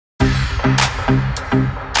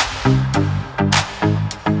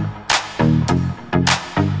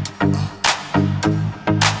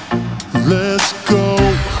Let's go.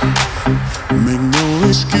 Make no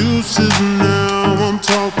excuses now. I'm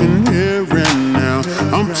talking here and now.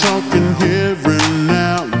 I'm talking here and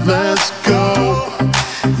now. Let's go.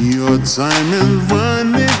 Your time is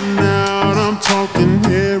running out. I'm talking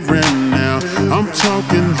here and now. I'm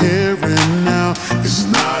talking here and now. It's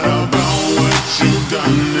not about what you've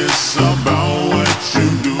done, it's about what you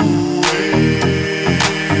doing.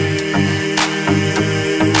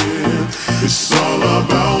 It's all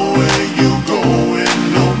about where you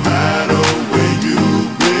going, no matter where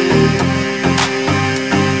you've been.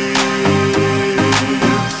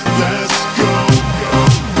 Let's go.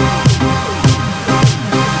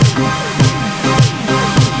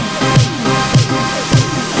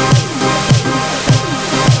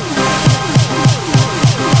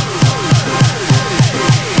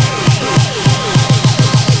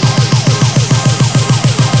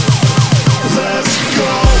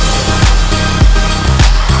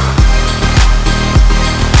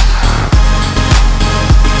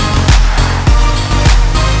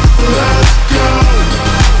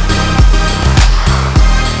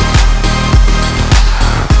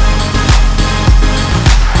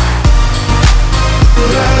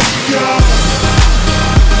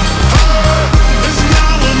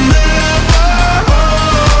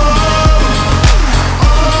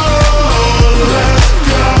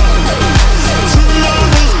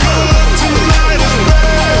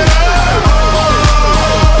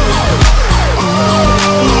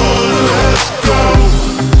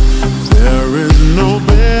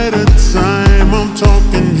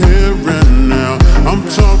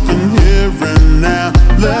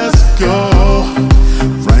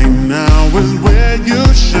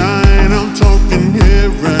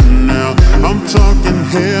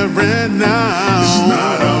 Here and now. It's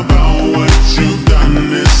not